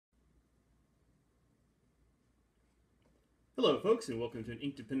Hello folks, and welcome to an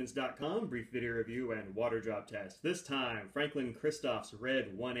InkDependence.com brief video review and water drop test. This time, Franklin-Christoph's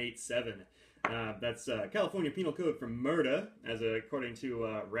Red 187. That's California Penal Code for murder, according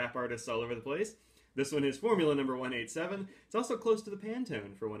to rap artists all over the place. This one is formula number 187. It's also close to the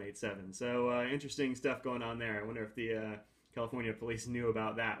Pantone for 187, so interesting stuff going on there. I wonder if the California police knew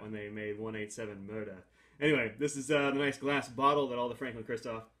about that when they made 187 murder. Anyway, this is the nice glass bottle that all the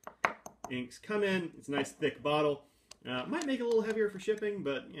Franklin-Christoph inks come in. It's a nice thick bottle. Might make it a little heavier for shipping,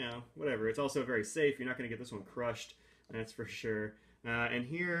 but, you know, whatever. It's also very safe. You're not going to get this one crushed, that's for sure. And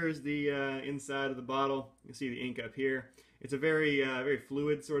here's the inside of the bottle. You can see the ink up here. It's a very very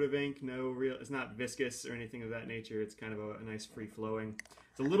fluid sort of ink. It's not viscous or anything of that nature. It's kind of a nice free-flowing.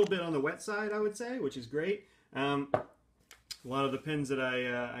 It's a little bit on the wet side, I would say, which is great. A lot of the pens that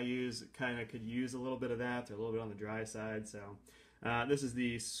I use kind of could use a little bit of that. They're a little bit on the dry side. So this is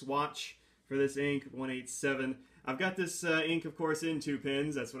the swatch for this ink, 187. I've got this ink, of course, in 2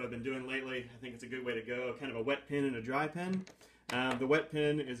 pens. That's what I've been doing lately. I think it's a good way to go. Kind of a wet pen and a dry pen. The wet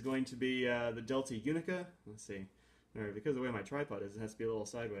pen is going to be the Delta Unica. Let's see. All right, because of the way my tripod is, it has to be a little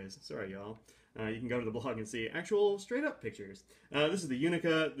sideways. Sorry, y'all. You can go to the blog and see actual straight-up pictures. This is the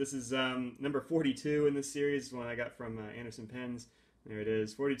Unica. This is number 42 in this series, one I got from Anderson Pens. There it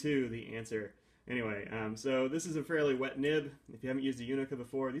is, 42, the answer. Anyway, so this is a fairly wet nib. If you haven't used a Unica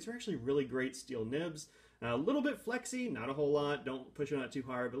before, these are actually really great steel nibs. A little bit flexy, not a whole lot. Don't push it on it too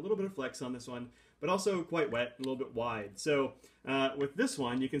hard, but a little bit of flex on this one. But also quite wet, a little bit wide. So with this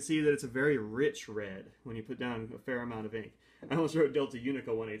one, you can see that it's a very rich red when you put down a fair amount of ink. I almost wrote Delta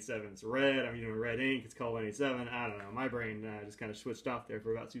Unica 187. It's red. I'm using red ink. It's called 187. I don't know. My brain just kind of switched off there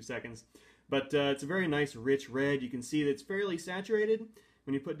for about 2 seconds. But it's a very nice, rich red. You can see that it's fairly saturated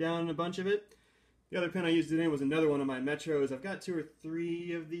when you put down a bunch of it. The other pen I used it in was another one of my Metros. I've got 2 or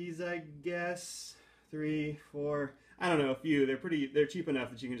 3 of these, I guess. 3, 4, I don't know, a few. They're cheap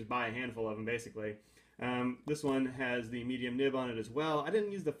enough that you can just buy a handful of them, basically. This one has the medium nib on it as well. I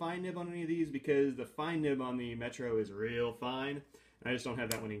didn't use the fine nib on any of these because the fine nib on the Metro is real fine. I just don't have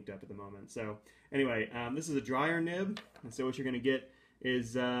that one inked up at the moment. So anyway, this is a drier nib, and so what you're going to get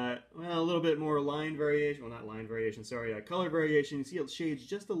is well, a little bit more line variation. Well, not line variation, sorry, color variation. You see it shades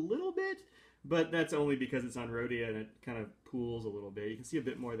just a little bit, but that's only because it's on Rhodia and it kind of pools a little bit. You can see a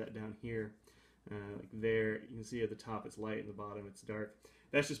bit more of that down here. Like there, you can see at the top it's light and the bottom it's dark.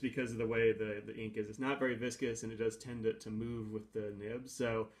 That's just because of the way the ink is. It's not very viscous and it does tend to move with the nibs.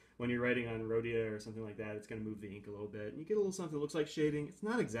 So when you're writing on Rhodia or something like that, it's going to move the ink a little bit. And you get a little something that looks like shading. It's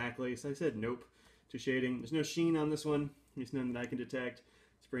not exactly, so I said nope to shading. There's no sheen on this one, at least none that I can detect.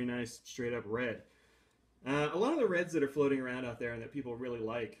 It's pretty nice, straight up red. A lot of the reds that are floating around out there and that people really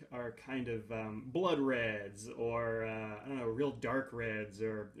like are kind of blood reds or, I don't know, real dark reds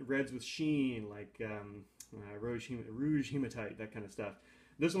or reds with sheen like rouge hematite, that kind of stuff.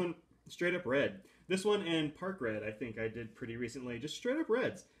 This one, straight up red. This one and Park Red, I think I did pretty recently, just straight up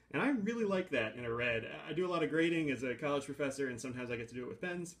reds. And I really like that in a red. I do a lot of grading as a college professor and sometimes I get to do it with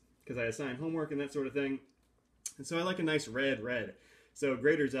pens because I assign homework and that sort of thing. And so I like a nice red. So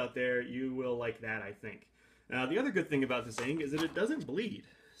graders out there, you will like that, I think. The other good thing about this ink is that it doesn't bleed.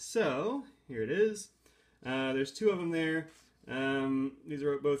 So, here it is. There's 2 of them there. These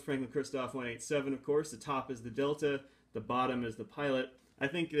are both Franklin-Christoph 187, of course. The top is the Delta. The bottom is the Pilot. I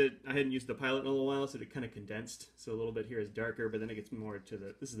think that I hadn't used the Pilot in a little while, so it kind of condensed. So a little bit here is darker, but then it gets more to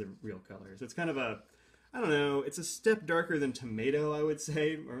the... This is the real color. So it's kind of a... I don't know. It's a step darker than tomato, I would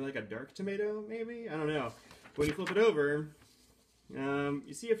say. Or like a dark tomato, maybe? I don't know. When you flip it over...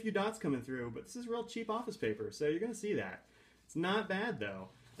 you see a few dots coming through, but this is real cheap office paper, so you're going to see that. It's not bad, though.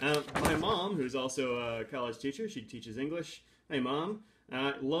 My mom, who's also a college teacher, she teaches English. Hey, Mom.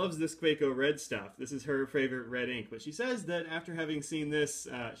 Loves this Quaco red stuff. This is her favorite red ink, but she says that after having seen this,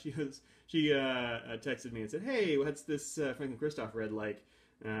 she texted me and said, hey, what's this Franklin-Christoph red like?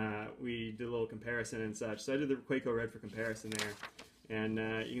 We did a little comparison and such, so I did the Quaco red for comparison there. And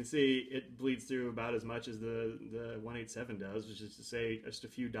you can see it bleeds through about as much as the 187 does, which is to say just a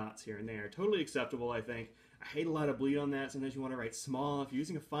few dots here and there. Totally acceptable, I think. I hate a lot of bleed on that. Sometimes you want to write small. If you're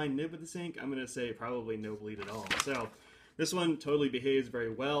using a fine nib with this ink, I'm going to say probably no bleed at all. So this one totally behaves very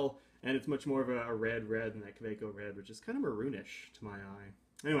well, and it's much more of a red than that Quaco red, which is kind of maroonish to my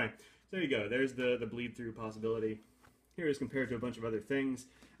eye. Anyway, so there you go. There's the bleed through possibility. Here is compared to a bunch of other things.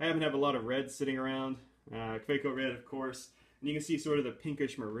 I happen to have a lot of reds sitting around. Quaco red, of course. And you can see sort of the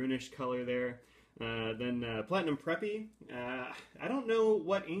pinkish maroonish color there. Then Platinum Preppy. I don't know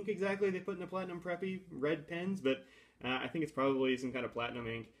what ink exactly they put in the Platinum Preppy red pens, but I think it's probably some kind of platinum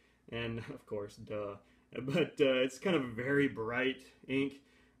ink. And of course, duh. But it's kind of a very bright ink.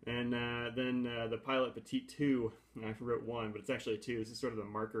 And then the Pilot Petite 2, I wrote 1, but it's actually 2. This is sort of the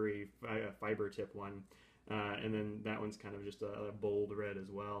markery fiber tip one. And then that one's kind of just a bold red as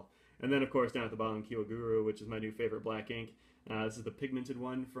well. And then, of course, down at the bottom, Kiwa Guru, which is my new favorite black ink. This is the pigmented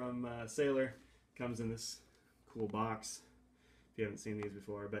one from Sailor. Comes in this cool box, if you haven't seen these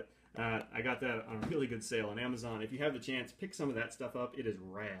before. But I got that on a really good sale on Amazon. If you have the chance, pick some of that stuff up. It is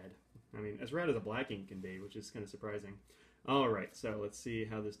rad. I mean, as rad as a black ink can be, which is kind of surprising. Alright, so let's see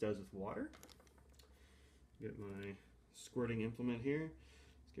how this does with water. Get my squirting implement here.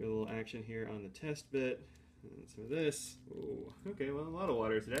 Let's get a little action here on the test bit. And some of this. Oh, okay, well, a lot of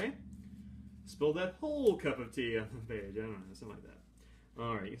water today. Spilled that whole cup of tea on the page. I don't know, something like that.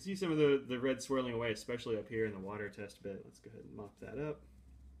 Alright, you can see some of the red swirling away, especially up here in the water test bit. Let's go ahead and mop that up.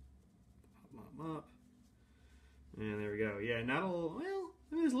 Mop, mop, mop. And there we go. Yeah, not a little, well,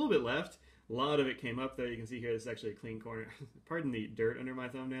 I mean, there's a little bit left. A lot of it came up, though. You can see here, this is actually a clean corner. Pardon the dirt under my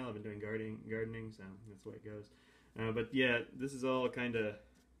thumbnail. I've been doing gardening, so that's the way it goes. But yeah, this is all kind of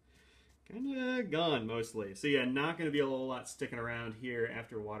gone mostly. So yeah, not going to be a whole lot sticking around here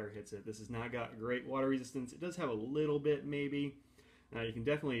after water hits it. This has not got great water resistance. It does have a little bit, maybe. You can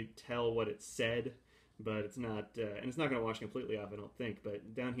definitely tell what it said, but it's not, and it's not going to wash completely off, I don't think.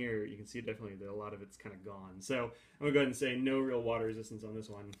 But down here, you can see definitely that a lot of it's kind of gone. So I'm going to go ahead and say no real water resistance on this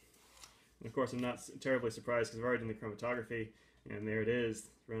one. And of course, I'm not terribly surprised because I've already done the chromatography, and there it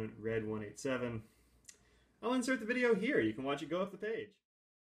is, red 187. I'll insert the video here. You can watch it go off the page.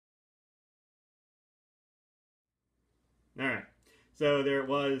 Alright, so there it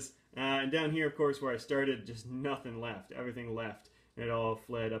was. And down here, of course, where I started, just nothing left. Everything left. And it all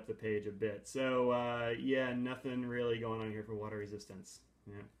fled up the page a bit. So, yeah, nothing really going on here for water resistance.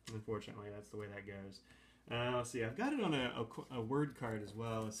 Yeah, unfortunately, that's the way that goes. Let's see, I've got it on a word card as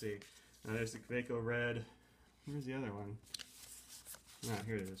well. Let's see. There's the Kaweco red. Where's the other one?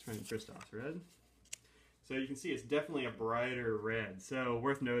 Here it is, franklin-christoph red. So you can see it's definitely a brighter red. So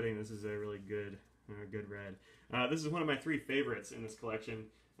worth noting, this is a really good red. This is one of my 3 favorites in this collection.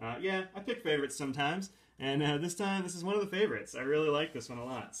 Yeah, I pick favorites sometimes, and this time this is one of the favorites. I really like this one a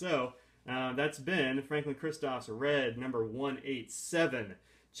lot. So that's been franklin-christoph's red number 187.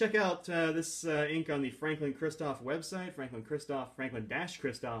 Check out this ink on the Franklin-Christoph website,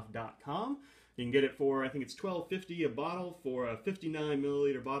 franklin-christoph.com. You can get it for, I think it's $12.50 a bottle for a 59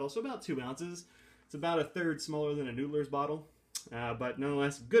 milliliter bottle, so about 2 ounces. It's about a third smaller than a Noodler's bottle, but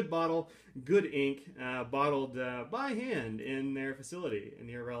nonetheless, good bottle, good ink, bottled by hand in their facility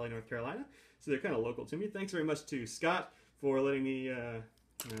near Raleigh, North Carolina. So they're kind of local to me. Thanks very much to Scott for letting me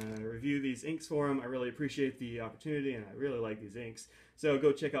review these inks for him. I really appreciate the opportunity, and I really like these inks. So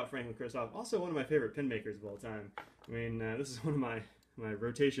go check out Franklin-Christoph. Also one of my favorite pen makers of all time. I mean, this is one of my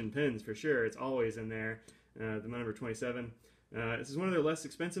rotation pens for sure. It's always in there, the number 27. This is one of their less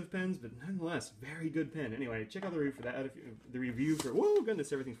expensive pens, but nonetheless, very good pen. Anyway, check out the review for that. Whoa,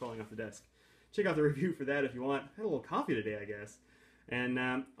 goodness, everything's falling off the desk. Check out the review for that if you want. I had a little coffee today, I guess. And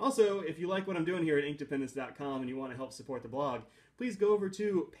also, if you like what I'm doing here at inkdependence.com and you want to help support the blog, please go over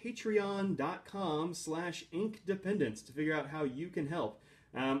to patreon.com/inkdependence to figure out how you can help.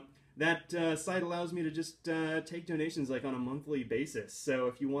 That site allows me to just take donations like on a monthly basis. So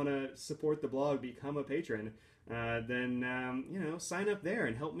if you want to support the blog, become a patron, then, you know, sign up there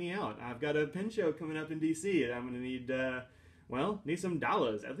and help me out. I've got a pen show coming up in DC, and I'm going to need, need some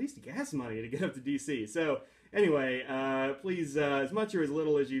dollars, at least gas money to get up to DC. So anyway, please, as much or as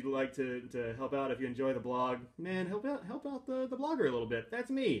little as you'd like to help out if you enjoy the blog, man, help out the blogger a little bit.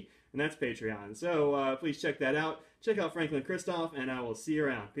 That's me, and that's Patreon. So please check that out. Check out Franklin-Christoph, and I will see you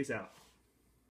around. Peace out.